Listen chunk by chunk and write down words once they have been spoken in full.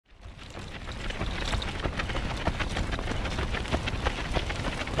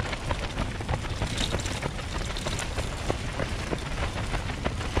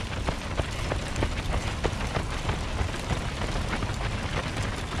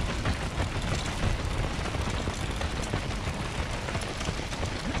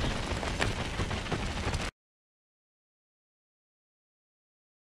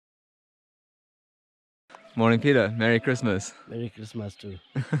Morning, Peter. Merry Christmas. Merry Christmas too.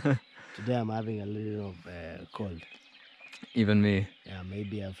 Today I'm having a little of cold. Even me. Yeah,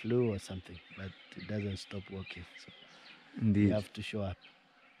 maybe a flu or something, but it doesn't stop working. So Indeed. we have to show up.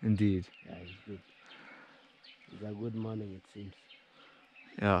 Indeed. Yeah, it's good. It's a good morning, it seems.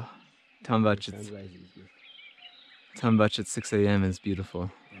 Yeah. The Sunrise sunrise is good. at 6 a.m. is beautiful.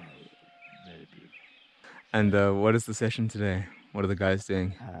 Yeah, very beautiful. And what is the session today? What are the guys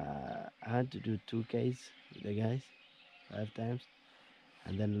doing? I had to do 2Ks with the guys 5 times.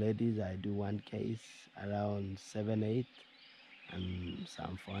 And then ladies, I do 1Ks around 7, 8 and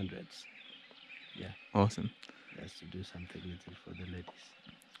some 400s. Yeah. Awesome. Just to do something little for the ladies.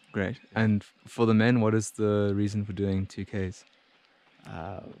 Great. And for the men, what is the reason for doing 2Ks?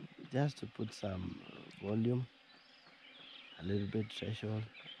 Just to put some volume, a little bit threshold,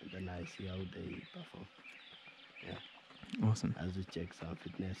 and then I see how they perform. Yeah. Awesome. As we check some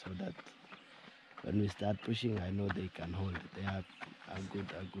fitness so that when we start pushing, I know they can hold. They have a good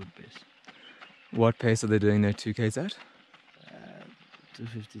pace. What pace are they doing their 2Ks at?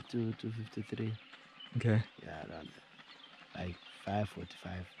 252, 253. Okay. Yeah, around there. Like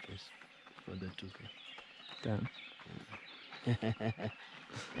 545 pace for the 2K. Damn.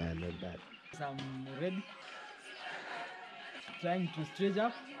 Yeah, not bad. I'm ready. Trying to stretch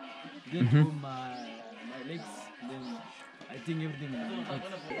up, then do my legs, then I think everything will be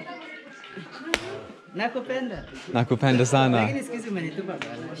good. Nakupenda. Nakupenda sana. Lakini siku hizi umenitupa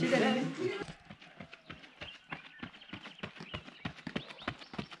bwana. Shida nini?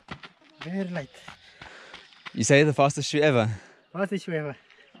 Very light. You say the fastest shoe ever? Fastest shoe ever.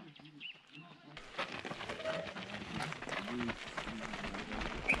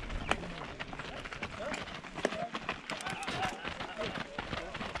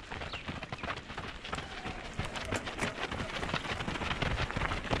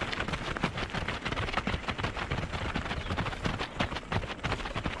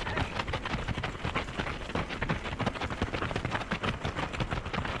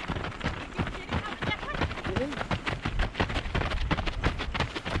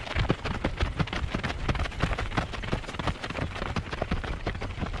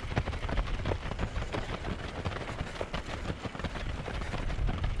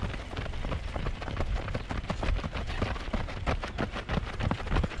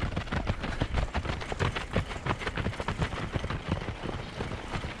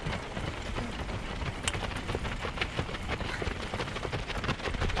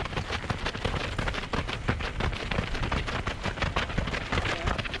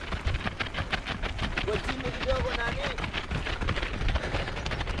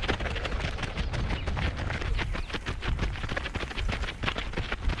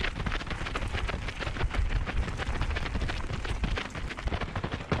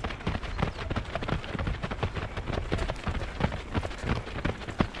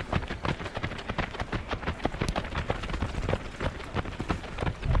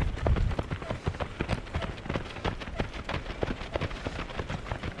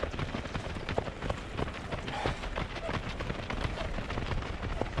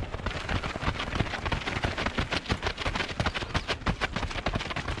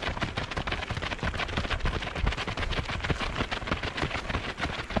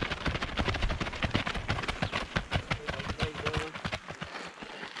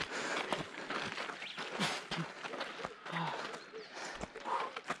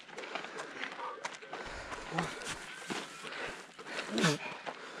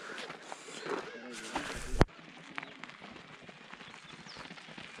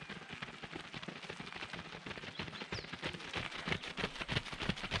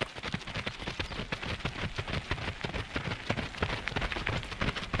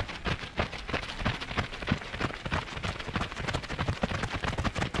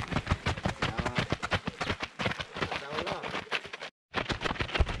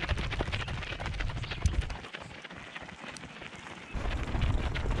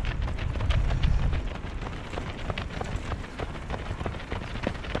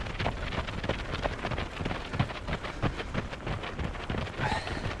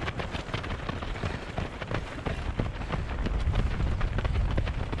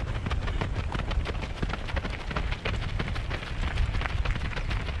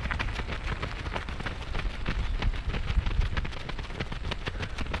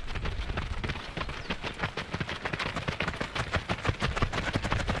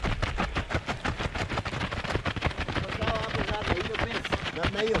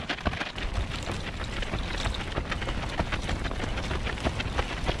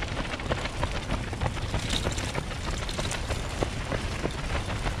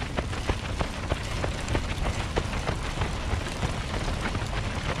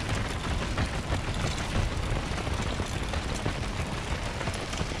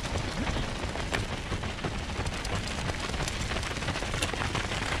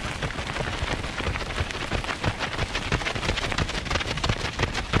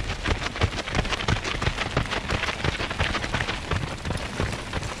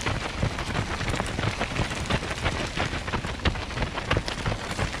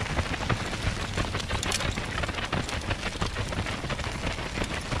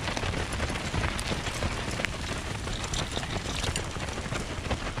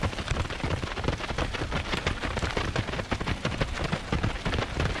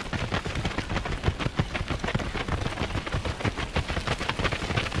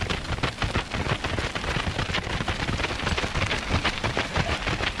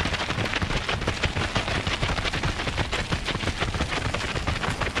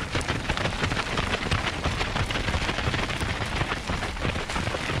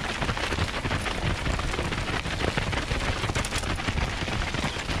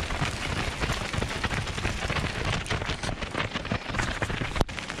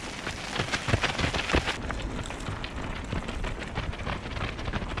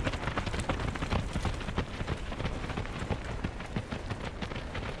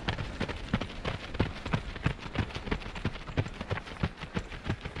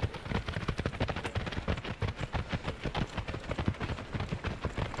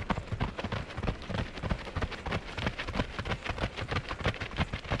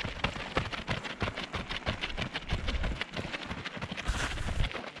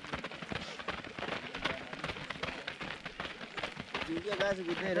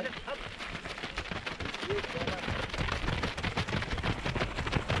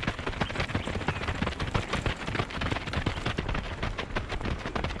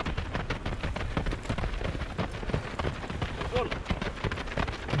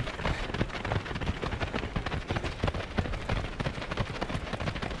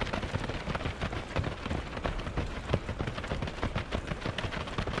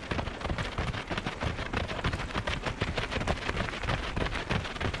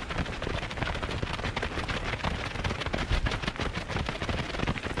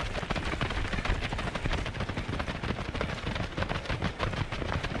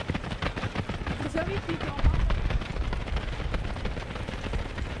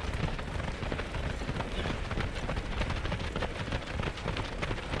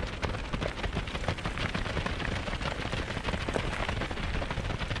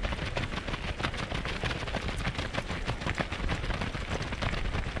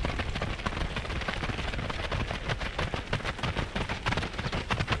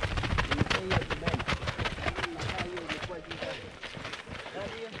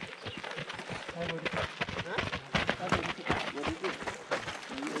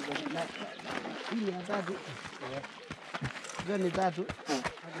 Hizo ni tatu.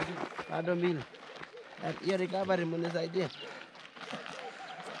 Bado mbili. Hiyo recovery mnisaidia.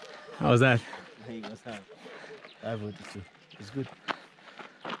 How was that? Iko sawa. 542. It's good.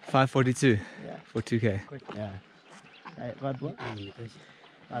 5:42 Yeah. for 2K. Yeah. Fatwa?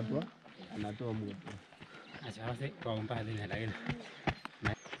 Fatwa? Anatoa mguu.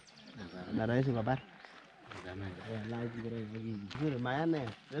 Na rahisi kwa bara. Good, mayane.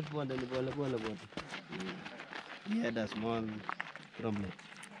 Respond ni pole pole bote. He had a small problem,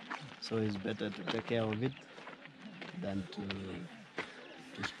 so it's better to take care of it than to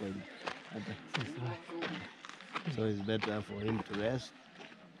spoil it. Okay. So it's better for him to rest,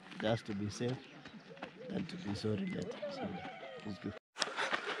 just to be safe, than to be sorry later. So it's good.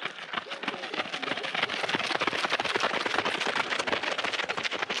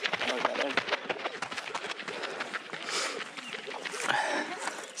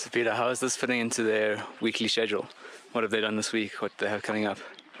 So Peter, how is this fitting into their weekly schedule? What have they done this week? What they have coming up?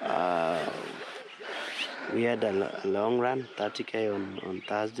 We had a long run, 30K on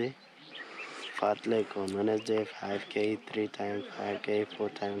Thursday, fat leg on Wednesday, 5K 3 times, 5K 4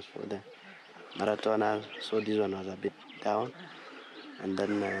 times for the marathoners. So this one was a bit down, and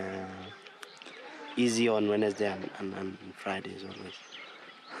then easy on Wednesday and Fridays always.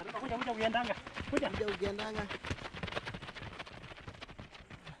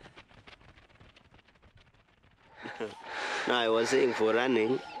 No, I was saying for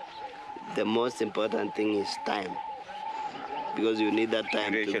running, the most important thing is time, because you need that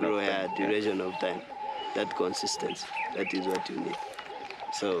time to grow, duration of time, that consistency, that is what you need.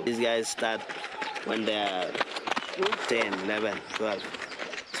 So these guys start when they are 10, 11, 12.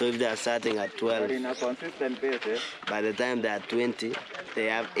 So if they are starting at 12, by the time they are 20, they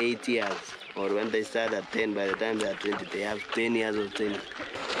have 8 years. Or when they start at 10, by the time they are 20, they have 10 years of training.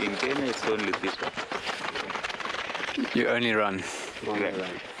 In Kenya, it's only this one. You only run, Only run.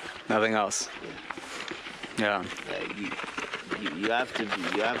 nothing else. Yeah. You have to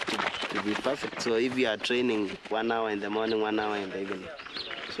be perfect. So if you are training 1 hour in the morning, 1 hour in the evening,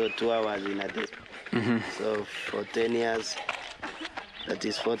 so 2 hours in a day. So for 10 years, that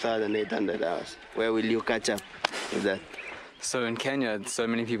is 4,800 hours. Where will you catch up with that? So in Kenya, so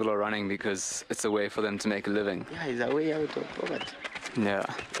many people are running because it's a way for them to make a living. Yeah, it's a way out of poverty. Yeah.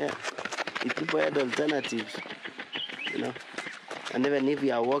 Yeah. If people had alternatives, you know, and even if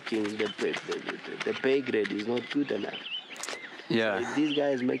you are working, the pay grade is not good enough. Yeah. If these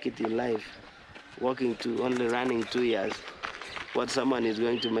guys make it in life, only running 2 years, what someone is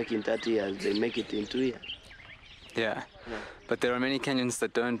going to make in 30 years, they make it in 2 years. Yeah. But there are many Kenyans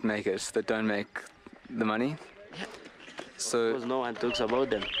that don't make it, that don't make the money. So Because no one talks about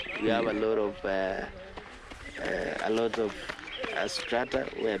them. We have a lot of strata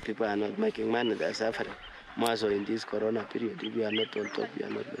where people are not making money, they're suffering. More so in this corona period, if you are not on top, you are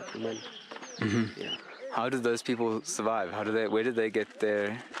not making money. Yeah. how do those people survive? Where did they get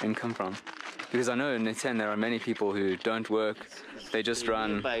their income from? Because I know in Iten there are many people who don't work, they just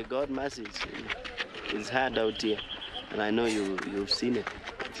run. By God mercy, it's hard out here. And I know you've seen it.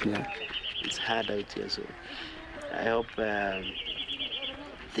 Yeah. It's hard out here, so I hope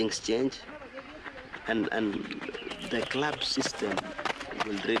things change, and the club system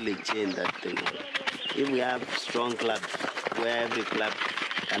will really change that thing. If we have strong clubs where every club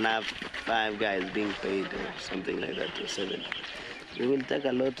can have 5 guys being paid or something like that, or 7, we will take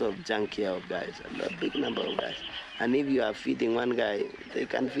a lot of junk here of guys, a big number of guys, And if you are feeding one guy, they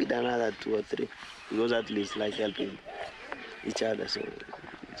can feed another 2 or 3, because athletes like helping each other, so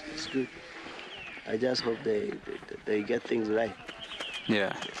it's good. I just hope they get things right.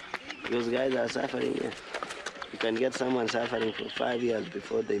 Yeah. Those guys are suffering. Yeah. You can get someone suffering for 5 years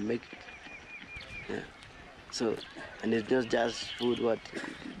before they make it. Yeah. So, and it's not just food.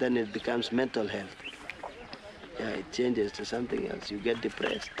 Then it becomes mental health. Yeah, it changes to something else. You get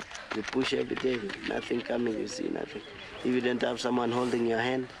depressed. You push every day. Nothing coming. You see nothing. If you don't have someone holding your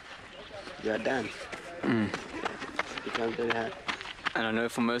hand, you are done. Yeah. It becomes very hard. And I know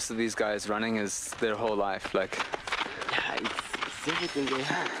for most of these guys, running is their whole life. Like, yeah, it's everything they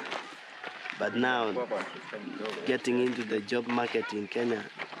have. But now, getting into the job market in Kenya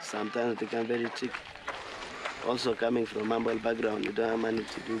sometimes become very tricky. Also, coming from humble background, you don't have money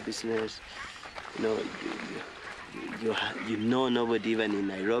to do business. You know, you know nobody even in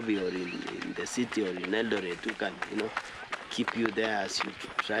Nairobi or in the city or in Eldoret who can, keep you there as you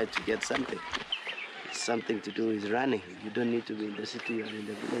try to get something. Something to do with running. You don't need to be in the city or in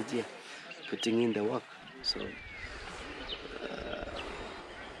the village here, putting in the work. So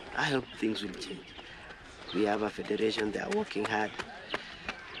I hope things will change. We have a federation, they are working hard.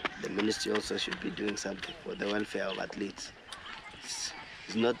 The ministry also should be doing something for the welfare of athletes.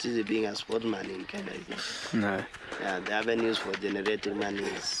 It's not easy being a sportsman in Kenya, is it? no. Yeah, the avenues for generating money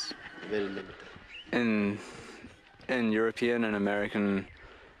is very limited. In European and American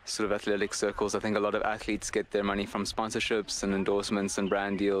sort of athletic circles, I think a lot of athletes get their money from sponsorships and endorsements and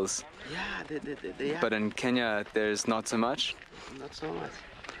brand deals. Yeah, they are. But in Kenya, there's not so much. Not so much.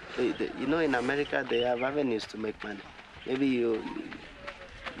 In America, they have avenues to make money. Maybe you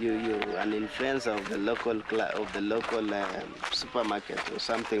an influencer of the local supermarket or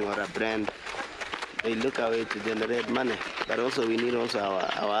something, or a brand. They look a way to generate money. But also, we need also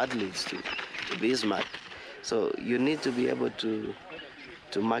our athletes to be smart. So you need to be able to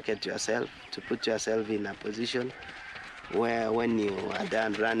market yourself, to put yourself in a position where when you are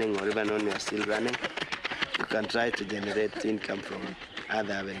done running, or even when you are still running, you can try to generate income from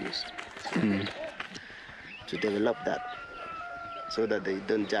other avenues. To develop that, so that they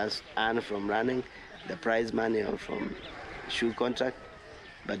don't just earn from running the prize money or from shoe contract,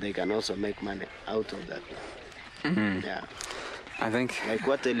 but they can also make money out of that. Yeah. I think Like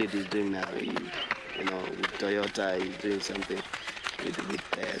what Elliot is doing now, with Toyota, he's doing something with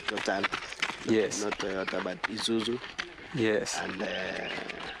Total. Yes. Not Toyota, but Isuzu. yes. And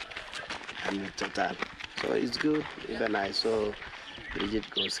with Total. So it's good. Even I saw Bridget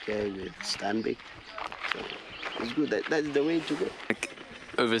Koske with Stanbic. So it's good. That's the way to go. Like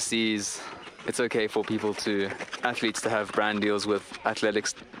overseas, it's okay for athletes to have brand deals with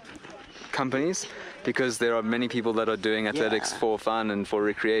athletics companies, because there are many people that are doing athletics for fun and for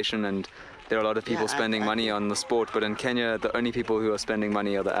recreation, and there are a lot of people spending money on the sport. But in Kenya, the only people who are spending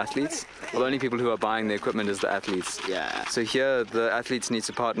money are the athletes. Well, the only people who are buying the equipment is the athletes. Yeah. So here, the athletes need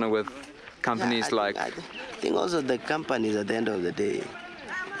to partner with companies I think also the companies at the end of the day,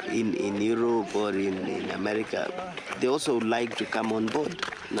 in Europe or in America, they also like to come on board.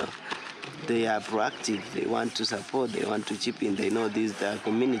 They are proactive. They want to support. They want to chip in. They know this is their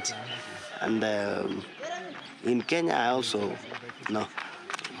community. And in Kenya, I also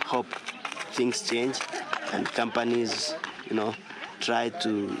hope things change and companies, try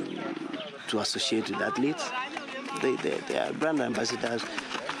to associate with athletes. They are brand ambassadors.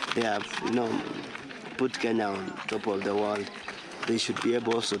 They have, put Kenya on top of the world. They should be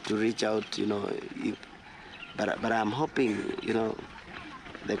able also to reach out, But I'm hoping,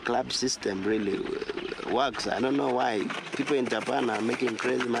 the club system really works. I don't know why people in Japan are making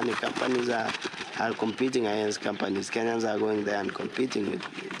crazy money. Companies are competing against companies. Kenyans are going there and competing with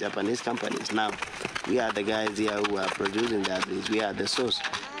Japanese companies. Now, we are the guys here who are producing the athletes. We are the source.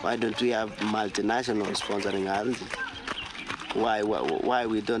 Why don't we have multinationals sponsoring our athletes? Why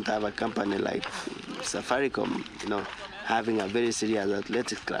we don't have a company like Safaricom, having a very serious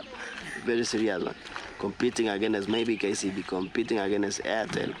athletic club, very serious one, competing against maybe KCB, competing against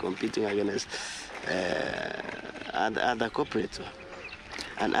Airtel, competing against other corporates.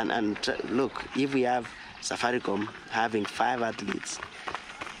 And look, if we have Safaricom having 5 athletes,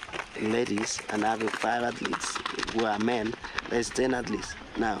 ladies, and having 5 athletes who are men, there's 10 athletes.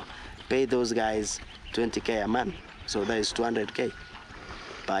 Now, pay those guys 20K a month, so that is 200K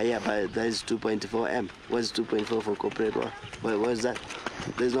per year, but that is 2.4 M. What's 2.4 for corporate work? What's that?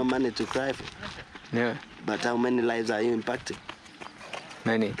 There's no money to cry for. Yeah. But how many lives are you impacting?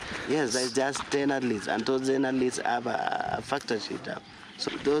 Many. Yes, there's just 10 athletes, and those 10 athletes have a factory job.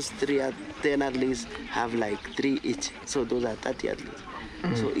 So those 10 athletes have like 3 each. So those are 30 athletes.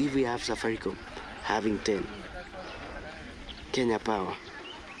 So if we have Safaricom having 10, Kenya Power,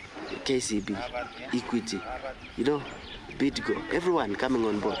 KCB, Equity, Bitgo, everyone coming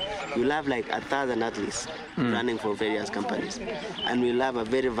on board. You'll have like 1,000 athletes running for various companies. And we'll have a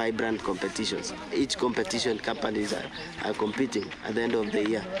very vibrant competitions. Each competition companies are competing at the end of the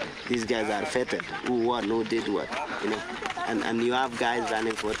year. These guys are feted, who won, who did what, And you have guys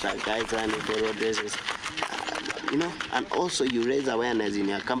running for track, guys running for road races, and also you raise awareness in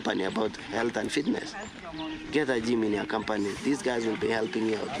your company about health and fitness. Get a gym in your company. These guys will be helping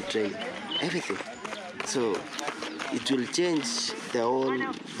you out to train everything. So it will change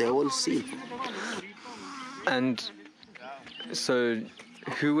the whole scene. And so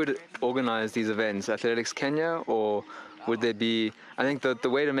who would organize these events? Athletics Kenya, or would there be, I think the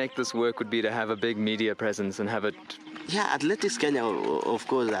way to make this work would be to have a big media presence and have it. Yeah, Athletics Kenya, of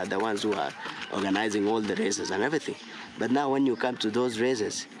course, are the ones who are organizing all the races and everything. But now when you come to those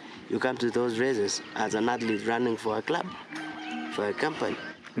races, as an athlete running for a club, for a company.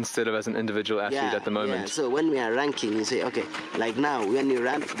 Instead of as an individual athlete at the moment. Yeah. So when we are ranking, you say, okay, like now, when you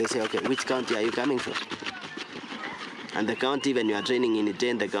run, they say, okay, which county are you coming from? And the county, when you are training in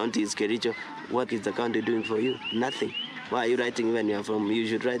Iten, the county is Kericho. What is the county doing for you? Nothing. Why are you writing when you are from? You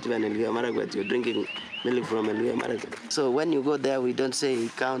should write when Elgeyo Marakwet. You're drinking milk from Elgeyo Marakwet. So when you go there, we don't say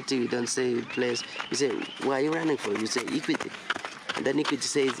county, we don't say place. We say, where are you running for? You say Equity. And then Equity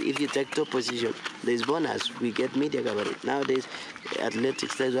says, if you take top position, there's bonus. We get media coverage. Nowadays,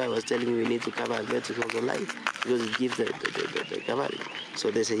 athletics, that's why I was telling you we need to cover athletics also live, because it gives the coverage. So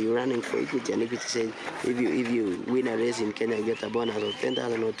they say you're running for Equity, and Equity says if you win a race in Kenya, you get a bonus of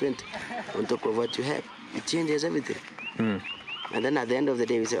 10,000 or 20 on top of what you have. It changes everything. And then at the end of the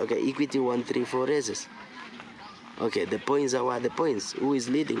day, we say, okay, Equity won 3-4 races. Okay, the points are what the points. Who is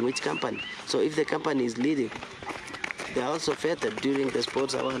leading? Which company? So if the company is leading, they are also feted during the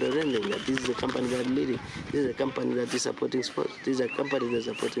sports award rendering that this is a company that is leading, this is a company that is supporting sports, this is a company that is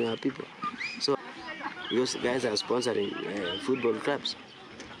supporting our people. So those guys are sponsoring football clubs.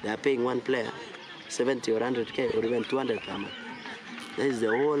 They are paying one player 70 or 100K or even 200 per month. That is the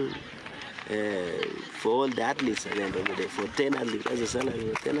whole, for all the athletes at the end of the day. For 10 athletes, that's the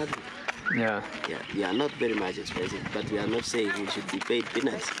salary for 10 athletes. Yeah. We are not very much expensive, but we are not saying we should be paid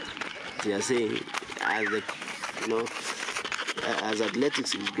peanuts. We are saying as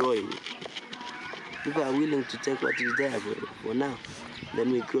athletics is growing, people are willing to take what is there for now.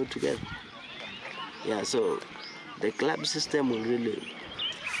 Then we grow together. Yeah, so the club system will really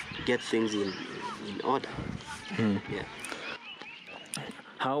get things in order. Yeah.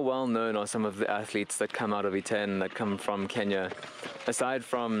 How well known are some of the athletes that come out of Iten, that come from Kenya? Aside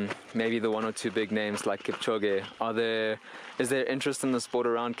from maybe the one or two big names like Kipchoge, is there interest in the sport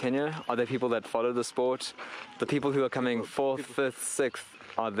around Kenya? Are there people that follow the sport? The people who are coming 4th, 5th, 6th,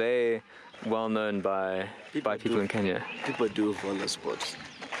 are they well known by people in Kenya? People do follow sports.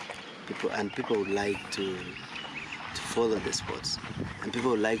 People would like to follow the sports. And people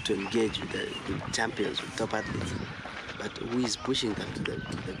would like to engage with champions, with top athletes. But who is pushing them to the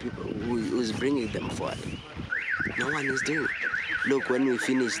people? Who is bringing them forward? No one is doing it. Look, when we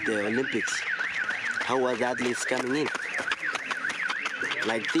finished the Olympics, how was the athletes coming in?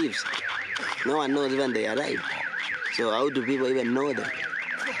 Like thieves. No one knows when they arrive. So how do people even know them?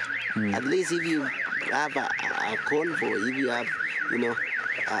 At least if you have a convo, if you have,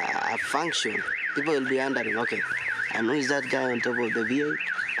 a function, people will be wondering, okay, and who is that guy on top of the V8?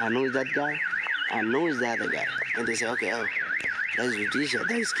 And who is that guy? And who is the other guy? And they say, okay, that is Rudisha,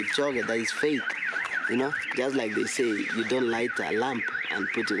 that is Kipchoge, that is Faith. Just like they say, you don't light a lamp and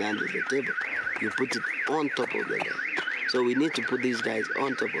put it under the table. You put it on top of the table. So we need to put these guys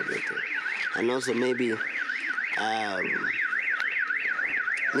on top of the table. And also maybe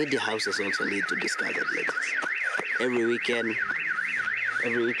media houses also need to discuss athletics. Every weekend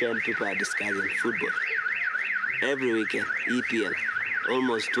people are discussing football. Every weekend, EPL,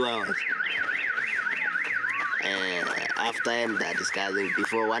 almost 2 hours. After they're discussing,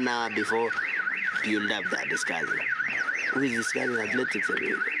 1 hour before build up they're discussing. Who is discussing athletics every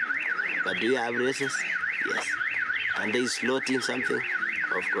weekend? But do you have races? Yes. Can they slot in something?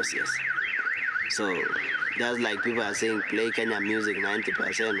 Of course, yes. So just like people are saying play Kenya music 90%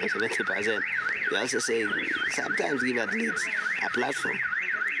 or 70%, we also say sometimes give athletes a platform,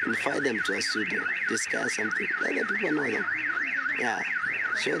 invite them to a studio, discuss something, let the people know them. Yeah,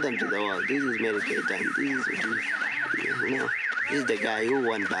 show them to the world. This is Mary Kay time. This is the guy who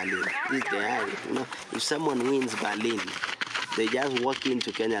won Berlin. This is the guy. If someone wins Berlin, they just walk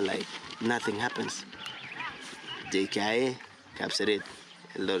into Kenya like nothing happens. JKIA, Kapseret,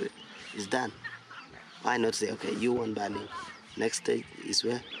 Eldoret, it's done. Why not say, okay, you won Berlin. Next stage is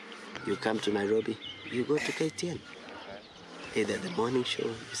where? You come to Nairobi, you go to KTN. Either the morning show,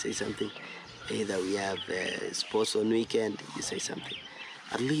 you say something. Either we have sports on weekend, you say something.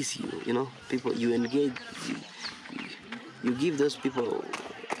 At least you know, people, you engage, you give those people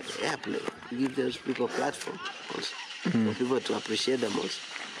airplay, you give those people platform also, for people to appreciate them also.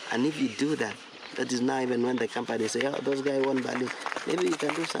 And if you do that, that is not even when the company say, oh, those guys won Berlin. Maybe you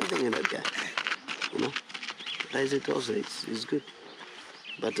can do something in that guy, you know. That is it also, it's good.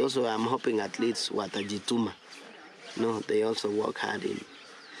 But also I'm hoping athletes watajituma. You know, they also work hard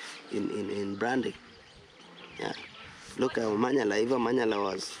in branding. Yeah. Look at Manyala. Even Manyala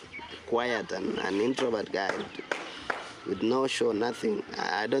was quiet and an introvert guy with no show, nothing.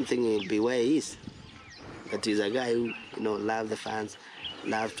 I don't think he'll be where he is. But he's a guy who, you know, loves the fans,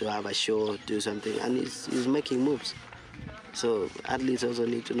 loves to have a show, do something, and he's making moves. So athletes also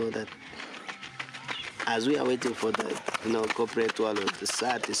need to know that as we are waiting for the, you know, corporate world or the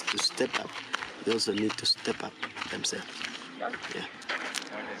artists to step up, they also need to step up themselves. Yeah.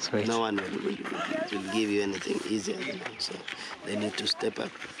 Sweet. No one will give you anything easier, you know, so they need to step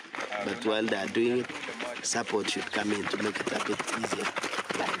up. But while they are doing it, support should come in to make it a bit easier.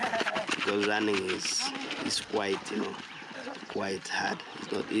 Because running is quite, you know, quite hard.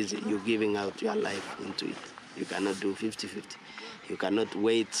 It's not easy. You're giving out your life into it. You cannot do 50-50. You cannot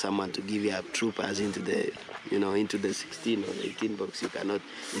wait someone to give you a true pass into the, you know, into the 16 or 18 box. You cannot.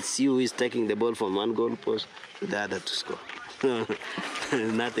 It's you who is taking the ball from one goal post to the other to score.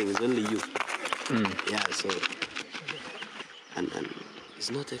 Nothing. It's only you. Yeah. So, and it's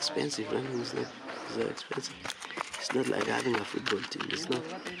not expensive. Running is not expensive. It's not like having a football team. It's not.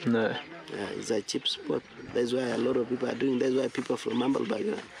 No. Yeah, it's a cheap sport. That's why a lot of people are doing. That's why people from humble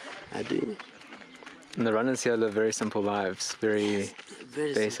background are doing it. And the runners here live very simple lives, very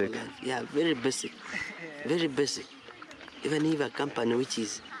basic. Simple life. Yeah, very basic. Very basic. Even if a company which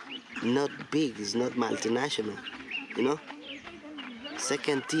is not big, is not multinational, you know,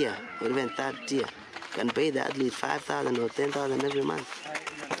 second tier or even third tier, can pay the athlete 5,000 or 10,000 every month.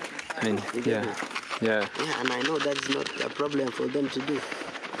 I mean, yeah. Yeah, and I know that's not a problem for them to do.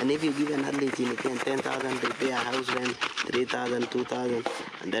 And if you give an athlete in 10,000, they pay a house rent, 3,000, 2,000,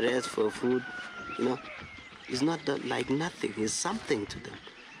 and the rest for food, you know. It's not like nothing. It's something to them.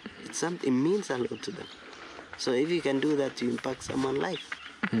 It's something. It means a lot to them. So if you can do that to impact someone's life,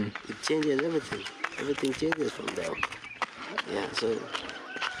 it changes everything. Everything changes from there. Yeah. So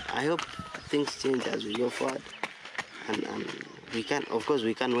I hope things change as we go forward, and we can. Of course,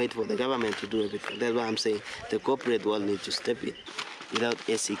 we can't wait for the government to do everything. That's why I'm saying the corporate world needs to step in. Without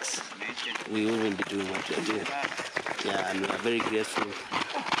ethics, we wouldn't be doing what we are doing. Yeah, and we are very grateful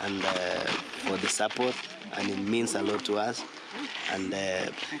and for the support, and it means a lot to us. And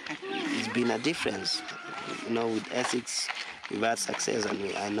it's been a difference. You know, with ethics, we've had success,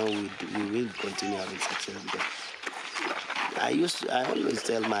 and I know we will continue having success. But I always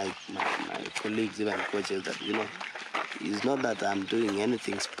tell my colleagues, even coaches, that, you know, it's not that I'm doing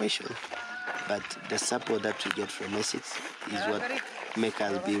anything special, but the support that we get from ethics is what make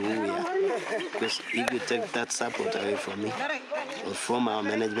us be who we are. Because if you take that support away from me or from our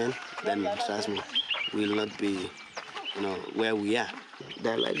management, then trust me, we'll not be, you know, where we are.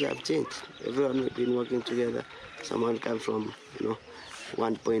 Their lives have changed. Everyone has been working together. Someone comes from, you know,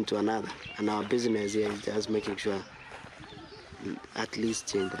 one point to another, and our business here is just making sure at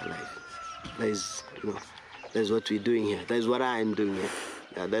least change their life. That is, you know, that's what we're doing here. That's what I'm doing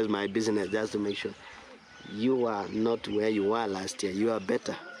here. That's my business, just to make sure you are not where you were last year. You are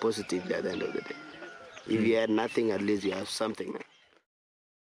better, positively at the end of the day. If you had nothing, at least you have something now.